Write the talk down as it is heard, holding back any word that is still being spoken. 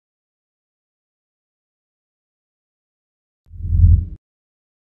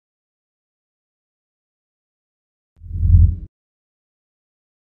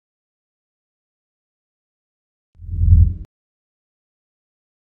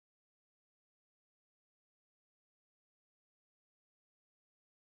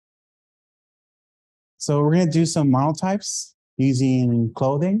So we're going to do some monotypes using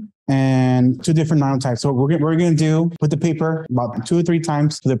clothing and 2 different monotypes. So we're going to put the paper about 2 or 3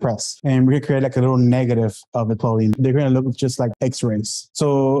 times to the press. And we're going to create like a little negative of the clothing. They're going to look just like x-rays.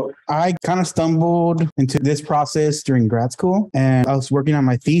 So I kind of stumbled into this process during grad school. And I was working on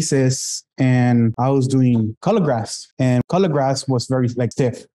my thesis and I was doing color graphs. And color graphs was very like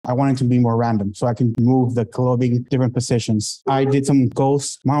stiff. I wanted to be more random so I can move the clothing different positions. I did some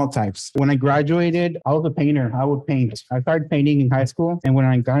ghost monotypes. When I graduated, I was a painter. I would paint. I started painting in high school. And when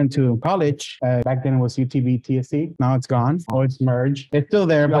I got into college, back then it was UTB TSC. Now it's gone. Oh, it's merged. It's still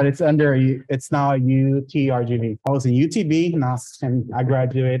there, but it's now a UTRGV. I was in UTB now, and I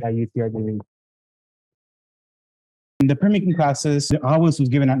graduated at UTRGV. In the printmaking classes, I always was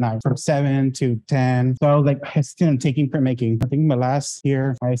given at night from 7 to 10. So I was like hesitant on taking printmaking. I think my last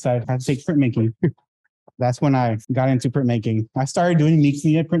year, I decided I had to take printmaking. That's when I got into printmaking. I started doing mixed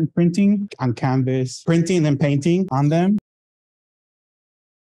media printing on canvas, printing and then painting on them.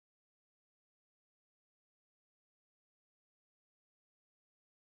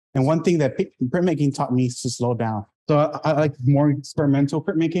 And one thing that printmaking taught me is to slow down. So I like more experimental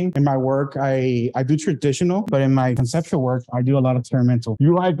printmaking. In my work, I do traditional, but in my conceptual work, I do a lot of experimental.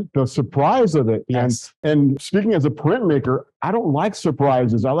 You like the surprise of it. Yes. And speaking as a printmaker, I don't like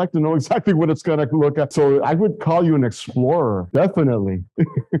surprises. I like to know exactly what it's going to look at. So I would call you an explorer, definitely.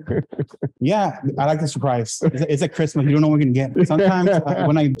 Yeah, I like the surprise. It's like Christmas. You don't know what you're going to get. Sometimes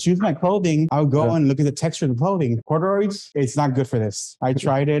when I choose my clothing, I'll go and look at the texture of the clothing. Corduroys, it's not good for this. I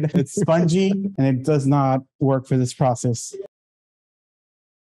tried it. It's spongy and it does not work for this process.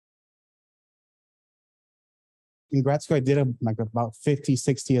 In grad school, I did about 50,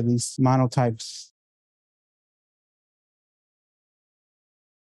 60 of these monotypes.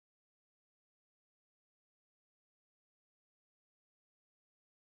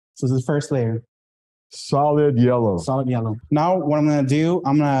 So this is the first layer. Solid yellow. Solid yellow. Now what I'm going to do,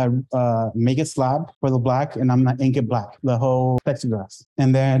 I'm going to make a slab for the black and I'm going to ink it black, the whole plexiglass.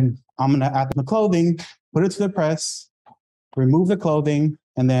 And then I'm going to add the clothing, put it to the press, remove the clothing,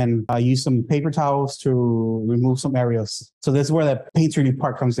 and then use some paper towels to remove some areas. So this is where the paint 3D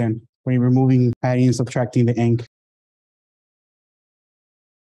part comes in, when you're removing, adding, and subtracting the ink.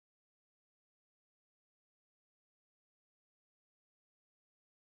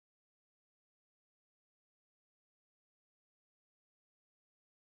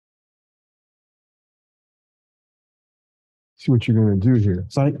 See what you're going to do here.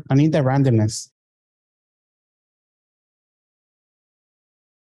 So I need that randomness.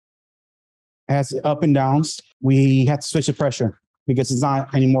 As up and downs, we have to switch the pressure because it's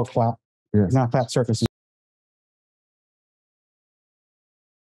not anymore flat. Yeah. It's not a flat surface.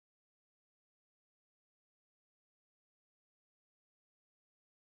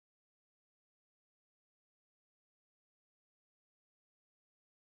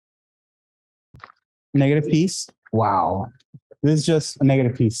 Negative piece. Wow. This is just a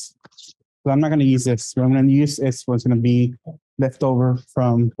negative piece. So I'm not going to use this. What I'm going to use is what's going to be left over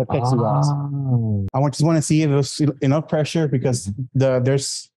from the plexiglass. Oh. I just want to see if there's enough pressure because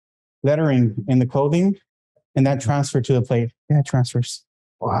there's lettering in the clothing and that transfer to the plate. Yeah, it transfers.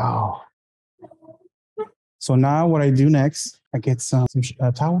 Wow. So now what I do next, I get some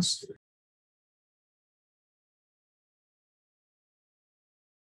towels.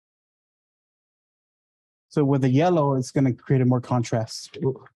 So with the yellow, it's going to create a more contrast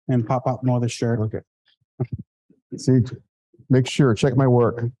and pop out more of the shirt. Okay. See, make sure, check my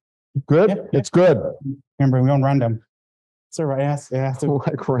work. Good? Yeah. It's good. Remember, we don't random. It's all right. It has I to. don't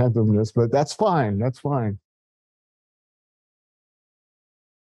like randomness, but that's fine. That's fine.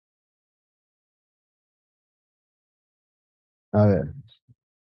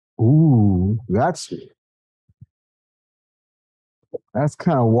 Ooh, that's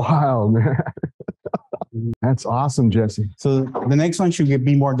kind of wild, man. That's awesome, Jesse. So the next one should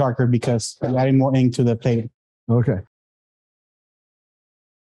be more darker because we're adding more ink to the plate. Okay.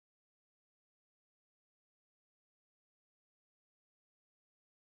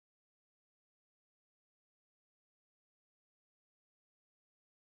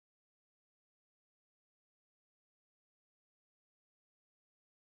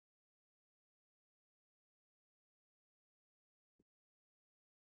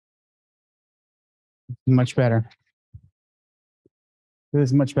 Much better. This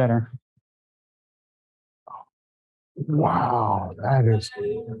is much better. Wow,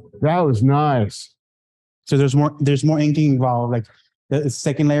 that was nice. So there's more inking involved. Like the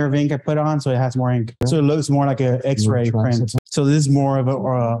second layer of ink I put on, so it has more ink. So it looks more like an X-ray print. So this is more of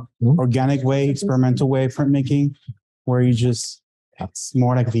a organic way, experimental way of printmaking, where you just It's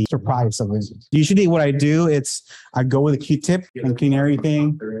more like the surprise of it. Usually what I do, I go with a Q-tip and clean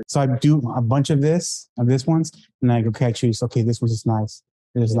everything. So I do a bunch of this ones, and I go, okay, I choose, okay, this one's just nice.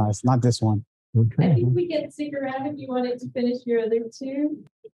 This is nice, not this one. Okay. I think we can stick around if you wanted to finish your other two.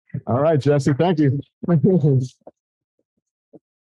 All right, Jessie, thank you.